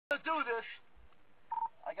do this.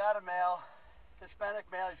 I got a male, Hispanic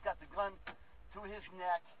male. He's got the gun to his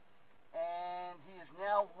neck, and he is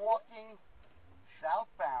now walking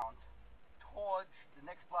southbound towards the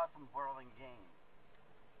next block from Burlingame.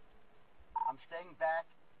 I'm staying back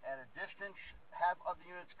at a distance, have other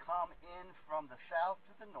units come in from the south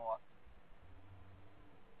to the north.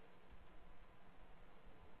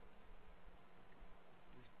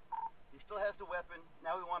 He still has the weapon.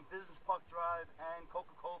 Now we want Business Park Drive and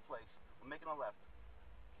Coca-Cola Place. We're making a left.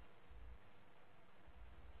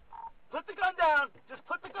 Put the gun down! Just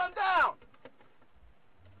put the gun down!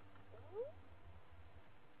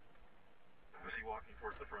 Was he walking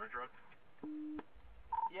towards the frontage road?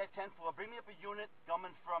 Yeah, 10-4. Bring me up a unit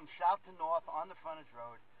coming from south to north on the frontage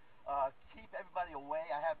road. Keep everybody away.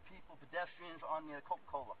 I have people, pedestrians on the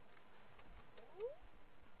Coca-Cola.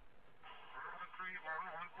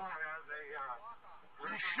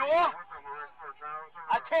 You sure?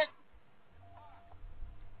 I can't.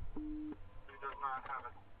 He does not have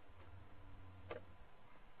it.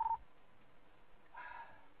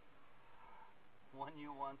 One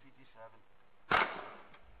U1 PT7.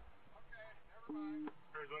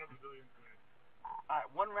 Arizona Pavilion. Alright,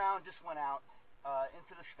 one round just went out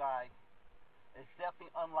into the sky. It's definitely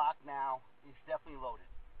unlocked now. It's definitely loaded.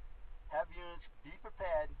 Have units be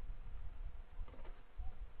prepared.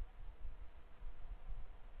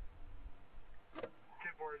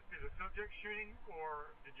 Is the subject shooting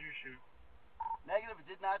or did you shoot? Negative, it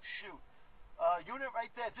did not shoot. Unit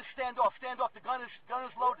right there, just stand off, stand off. The gun is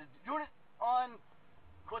loaded. Unit on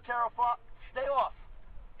Cortero Farm, stay off.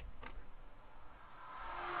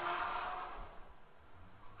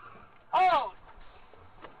 Oh!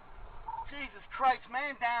 Jesus Christ,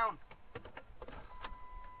 man down.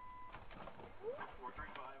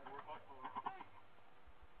 435,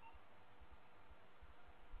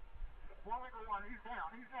 451, he's down,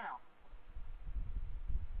 he's down.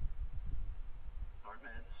 Start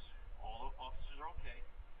meds. All the officers are okay.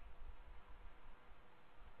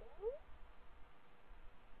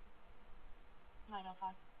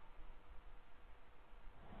 $905.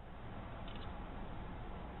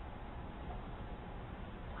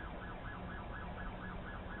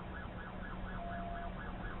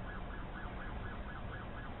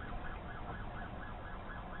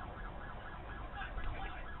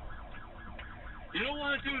 You don't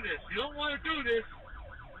want to do this. You don't want to do this.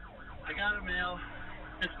 I got a male,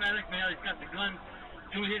 Hispanic male. He's got the gun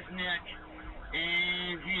to his neck,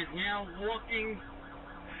 and he is now walking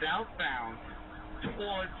southbound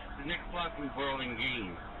towards the next block from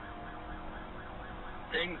Burlingame.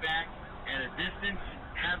 Staying back at a distance,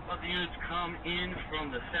 have other units come in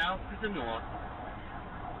from the south to the north.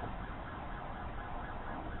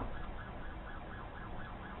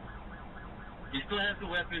 He still has the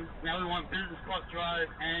weapon. Now we want Business Park Drive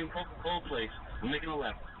and Coca-Cola Place. We're making a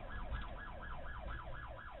left.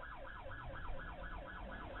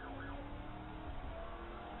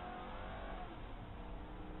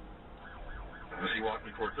 Was he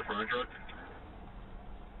walking towards the frontage road?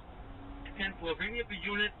 10-4. Bring up a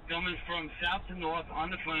unit coming from south to north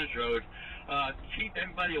on the frontage road. Keep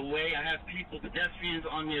everybody away. I have people, pedestrians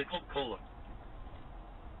on the Coca-Cola.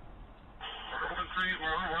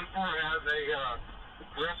 1314 has a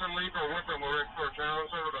Wilson Leaper with him for Charles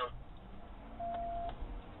Soda.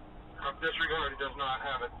 Disregard, he does not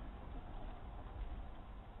have it.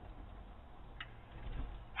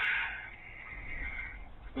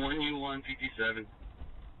 One U1 PT7.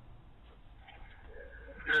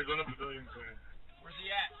 Arizona Pavilion. Where's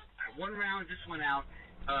he at? One round just went out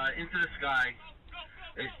into the sky.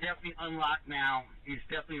 It's definitely unlocked now. He's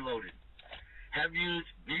definitely loaded. Have units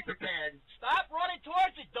be prepared. Stop running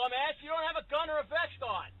towards it, dumbass. You don't have a gun or a vest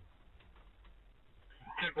on.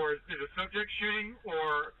 Is the subject shooting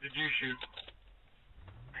or did you shoot?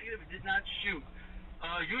 Negative, it did not shoot.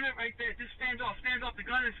 Unit right there, just stand off, stand off. The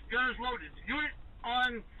gun is loaded. Unit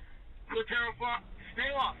on Cortero Farm, stay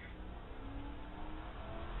off.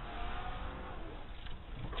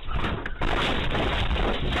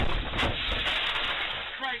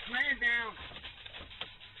 Christ, man down.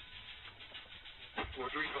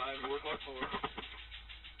 435, 444.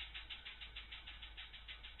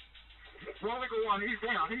 1, he's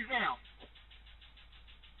down, he's down.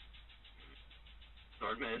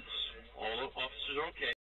 Start meds. All the officers are okay.